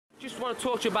I want to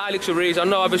talk to you about Alex Ariza. I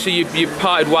know obviously you've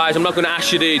parted ways. I'm not going to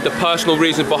ask you the personal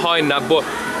reasons behind that, but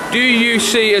do you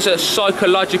see as a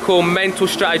psychological, mental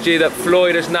strategy that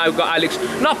Floyd has now got Alex,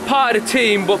 not part of the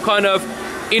team, but kind of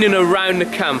in and around the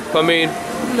camp? I mean,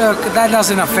 look, that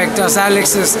doesn't affect us.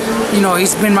 Alex is, you know,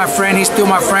 he's been my friend. He's still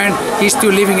my friend. He's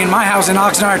still living in my house in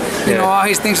Oxnard. You know, all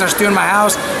his things are still in my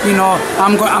house. You know,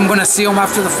 I'm gonna see him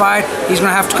after the fight. He's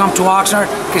gonna have to come to Oxnard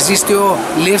because he still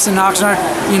lives in Oxnard.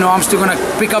 You know, I'm still gonna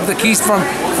pick up the keys from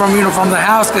the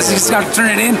house because he's got to turn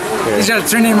it in. He's got to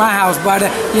turn it in my house. But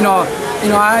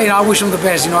I wish him the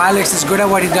best. You know, Alex is good at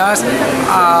what he does,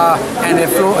 and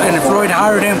if Floyd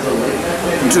hired him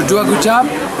to do a good job,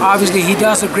 obviously he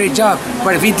does a great job.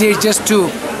 But if he did just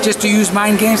to use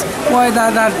mind games, well,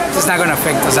 that is not going to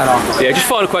affect us at all. Yeah, just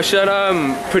final question.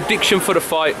 Prediction for the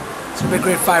fight? It's gonna be a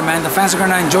great fight, man. The fans are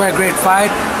gonna enjoy a great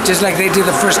fight, just like they did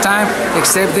the first time.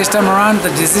 Except this time around, the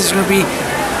decision is gonna be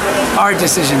our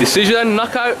decision. Decision,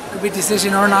 knockout? Could be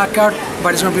decision or knockout,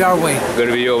 but it's gonna be our way.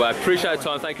 Gonna be your way. Appreciate the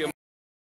time. Thank you.